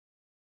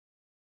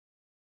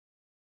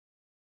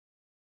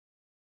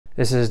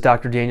This is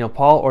Dr. Daniel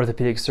Paul,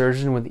 orthopedic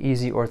surgeon with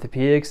Easy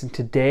Orthopedics, and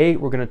today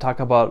we're going to talk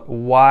about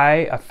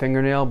why a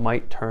fingernail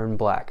might turn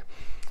black.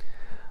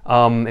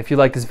 If you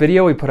like this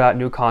video, we put out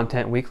new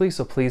content weekly,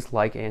 so please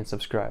like and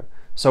subscribe.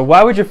 So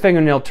why would your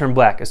fingernail turn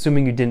black,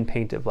 assuming you didn't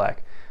paint it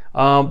black?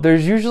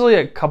 There's usually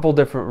a couple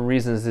different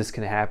reasons this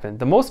can happen.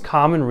 The most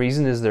common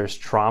reason is there's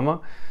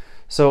trauma.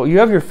 So you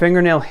have your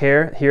fingernail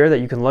hair here that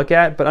you can look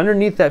at, but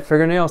underneath that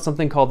fingernail is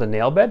something called the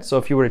nail bed. So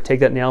if you were to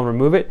take that nail and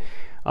remove it,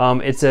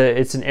 it's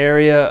an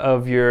area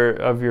of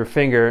your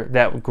finger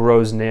that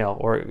grows nail,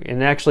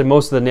 and actually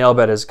most of the nail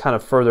bed is kind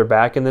of further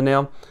back in the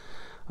nail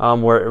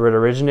where it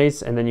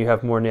originates, and then you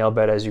have more nail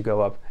bed as you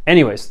go up.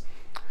 Anyways,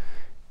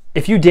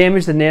 if you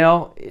damage the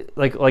nail,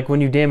 like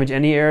when you damage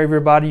any area of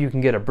your body, you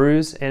can get a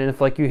bruise. And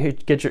if you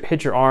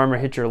hit your arm or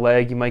hit your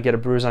leg, you might get a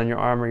bruise on your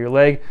arm or your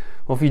leg.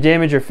 Well, if you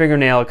damage your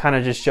fingernail, it kind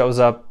of just shows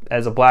up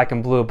as a black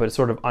and blue, but it's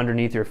sort of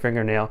underneath your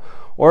fingernail.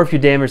 Or if you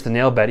damage the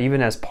nail bed,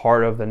 even as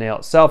part of the nail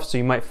itself, so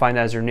you might find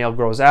as your nail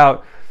grows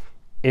out,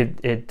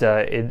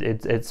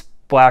 it's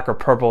black or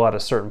purple at a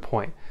certain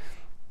point.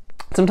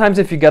 Sometimes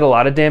if you get a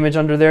lot of damage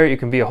under there, it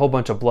can be a whole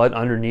bunch of blood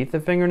underneath the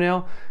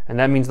fingernail, and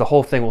that means the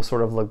whole thing will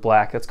sort of look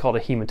black. That's called a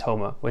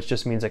hematoma, which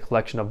just means a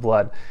collection of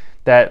blood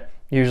that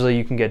usually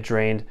you can get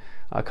drained.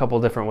 A couple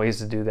different ways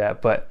to do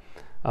that, but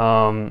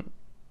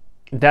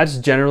that's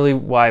generally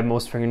why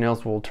most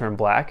fingernails will turn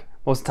black.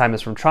 Most of the time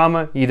it's from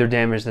trauma. You either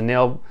damage the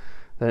nail,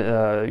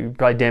 you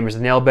probably damage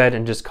the nail bed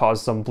and just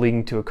cause some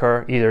bleeding to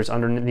occur. Either it's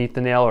underneath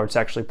the nail or it's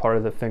actually part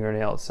of the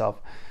fingernail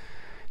itself.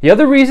 The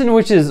other reason,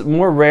 which is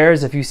more rare,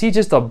 is if you see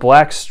just a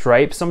black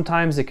stripe,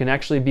 sometimes it can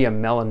actually be a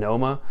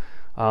melanoma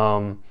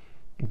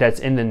that's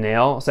in the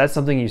nail. So that's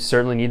something you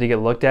certainly need to get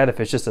looked at. If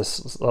it's just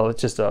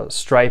a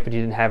stripe and you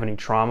didn't have any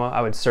trauma,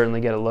 I would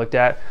certainly get it looked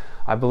at.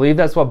 I believe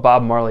that's what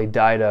Bob Marley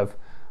died of,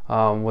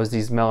 was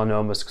these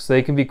melanomas, so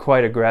they can be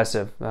quite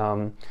aggressive.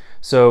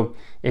 So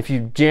if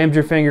you jammed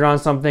your finger on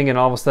something and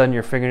all of a sudden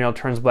your fingernail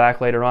turns black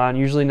later on,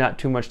 usually not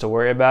too much to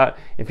worry about.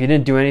 If you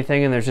didn't do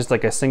anything and there's just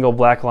like a single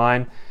black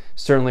line,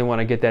 certainly want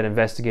to get that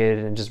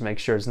investigated and just make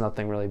sure it's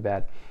nothing really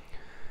bad.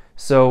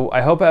 So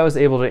I hope I was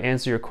able to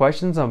answer your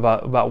questions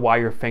about why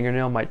your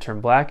fingernail might turn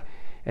black.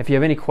 If you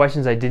have any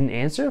questions I didn't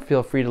answer,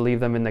 feel free to leave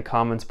them in the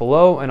comments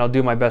below and I'll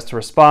do my best to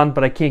respond,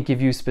 but I can't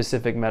give you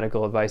specific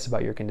medical advice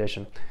about your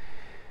condition.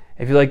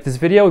 If you like this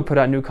video, we put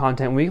out new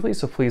content weekly,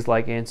 so please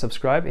like and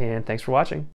subscribe, and thanks for watching.